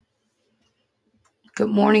Good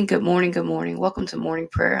morning, good morning, good morning. Welcome to morning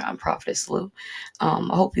prayer. I'm Prophetess Lou. I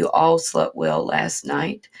hope you all slept well last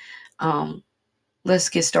night. Um, let's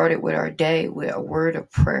get started with our day with a word of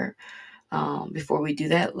prayer. Before we do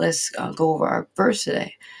that, let's go over our verse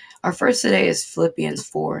today. Our verse today is Philippians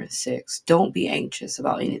 4:6. Don't be anxious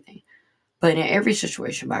about anything, but in every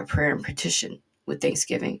situation, by prayer and petition with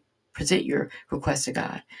thanksgiving, present your request to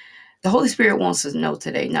God. The Holy Spirit wants us to know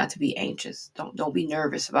today not to be anxious. Don't be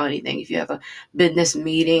nervous about anything. If you have a business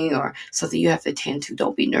meeting or something you have to attend to,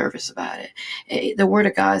 don't be nervous about it. The Word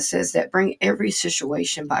of God says that bring every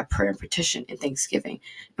situation by prayer and petition and thanksgiving,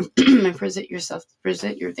 and present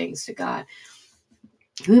your things to God.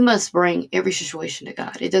 We must bring every situation to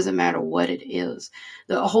God. It doesn't matter what it is.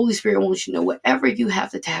 The Holy Spirit wants you to know whatever you have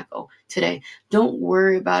to tackle today. Don't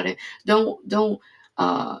worry about it. Don't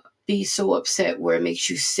be so upset where it makes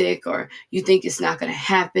you sick or you think it's not going to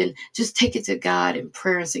happen. Just take it to God in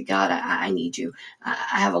prayer and say, God, I need you.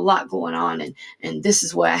 I have a lot going on, and this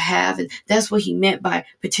is what I have. And that's what he meant by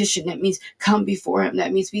petition. That means come before him.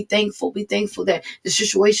 That means be thankful. Be thankful that the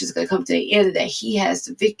situation is going to come to the end and that he has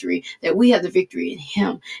the victory, that we have the victory in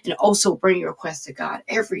him. And also bring your request to God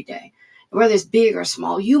every day. Whether it's big or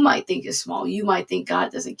small, you might think it's small. You might think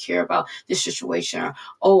God doesn't care about this situation, or,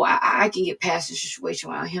 oh, I can get past this situation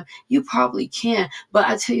without him. You probably can. But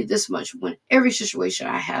I tell you this much, when every situation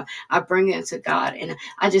I have, I bring it to God and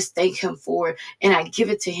I just thank him for it. And I give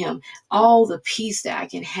it to him. All the peace that I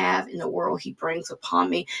can have in the world, he brings upon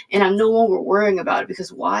me. And I'm no longer worrying about it.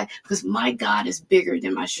 Because why? Because my God is bigger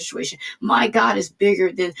than my situation. My God is bigger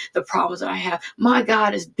than the problems that I have. My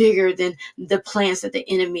God is bigger than the plans that the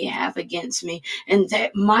enemy have against me, and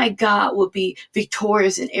that my God will be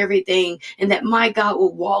victorious in everything, and that my God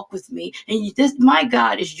will walk with me. And my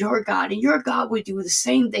God is your God, and your God would do the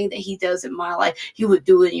same thing that he does in my life. He would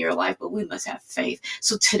do it in your life, but we must have faith.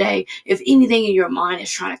 So today, if anything in your mind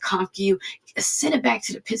is trying to conquer you, send it back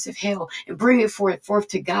to the pits of hell and bring it forth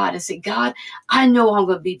to God and say, God, I know I'm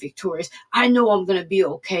going to be victorious. I know I'm going to be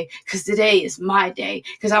okay, because today is my day,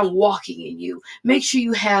 because I'm walking in you. Make sure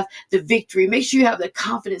you have the victory. Make sure you have the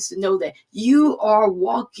confidence to know that you are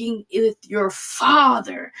walking with your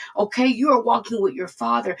Father. Okay, you are walking with your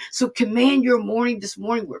Father. So command your morning this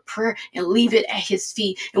morning with prayer and leave it at his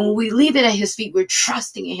feet. And when we leave it at his feet, we're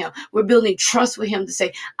trusting in him. We're building trust with him to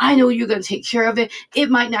say, I know you're going to take care of it. It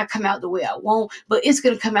might not come out the way I want, but it's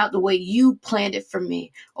going to come out the way you planned it for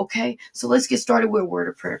me. Okay, so let's get started with a word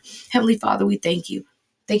of prayer. Heavenly Father, we thank you.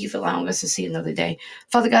 Thank you for allowing us to see another day.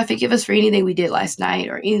 Father God, forgive us for anything we did last night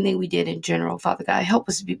or anything we did in general. Father God, help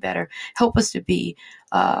us to be better. Help us to be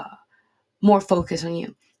more focused on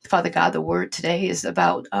you. Father God, the word today is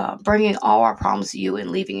about bringing all our problems to you and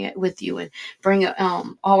leaving it with you, and bringing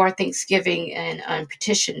all our thanksgiving and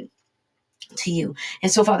petition to you.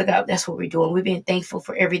 And so, Father God, that's what we're doing. We're being thankful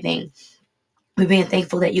for everything. We're being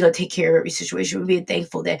thankful that you're going to take care of every situation. We're being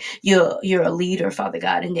thankful that you're a leader, Father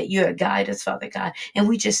God, and that you're a guide us, Father God. And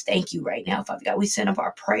we just thank you right now, Father God. We send up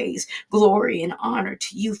our praise, glory, and honor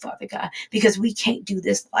to you, Father God, because we can't do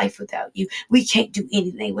this life without you. We can't do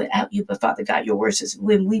anything without you. But Father God, your word says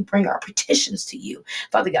when we bring our petitions to you,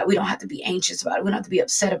 Father God, we don't have to be anxious about it. We don't have to be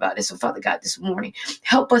upset about it. So Father God, this morning,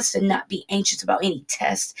 help us to not be anxious about any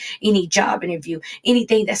test, any job interview,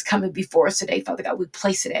 anything that's coming before us today, Father God. We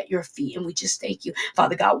place it at your feet, and we just thank you,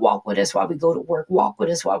 Father God. Walk with us while we go to work. Walk with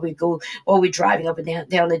us while we're driving up and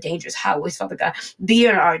down the dangerous highways, Father God. Be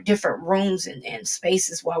in our different rooms and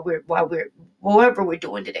spaces while we're whatever we're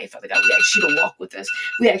doing today, Father God. We ask you to walk with us.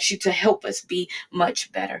 We ask you to help us be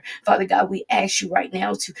much better, Father God. We ask you right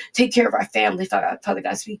now to take care of our family, Father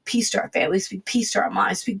God. Speak peace to our family. Speak peace to our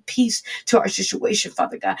minds. Speak peace to our situation,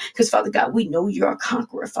 Father God. Because Father God, we know you're a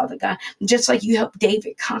conqueror, Father God. Just like you helped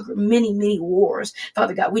David conquer many, many wars,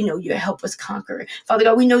 Father God, we know you help us conquer it. Father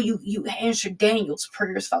God, we know you answered Daniel's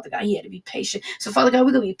prayers, Father God. He had to be patient. So, Father God,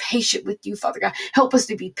 we're going to be patient with you, Father God. Help us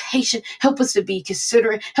to be patient. Help us to be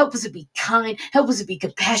considerate. Help us to be kind. Help us to be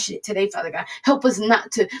compassionate today, Father God. Help us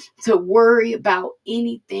not to worry about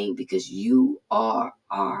anything, because you are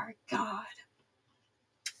our God.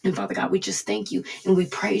 And Father God, we just thank you and we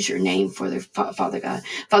praise your name for the Father God.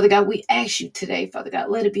 Father God, we ask you today, Father God,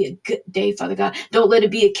 let it be a good day, Father God. Don't let it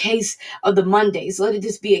be a case of the Mondays. Let it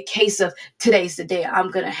just be a case of today's the day I'm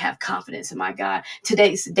going to have confidence in my God.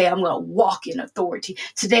 Today's the day I'm going to walk in authority.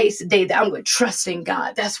 Today's the day that I'm going to trust in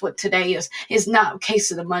God. That's what today is. It's not a case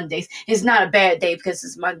of the Mondays. It's not a bad day because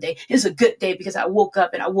it's Monday. It's a good day because I woke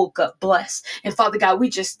up and I woke up blessed. And Father God, we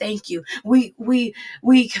just thank you. We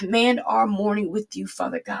command our morning with you,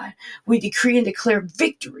 Father God. We decree and declare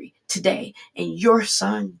victory today in your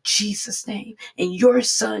Son, Jesus' name. In your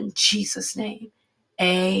Son, Jesus' name.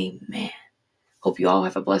 Amen. Hope you all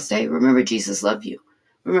have a blessed day. Remember, Jesus loves you.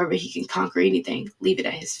 Remember, he can conquer anything. Leave it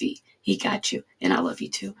at his feet. He got you. And I love you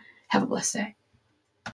too. Have a blessed day.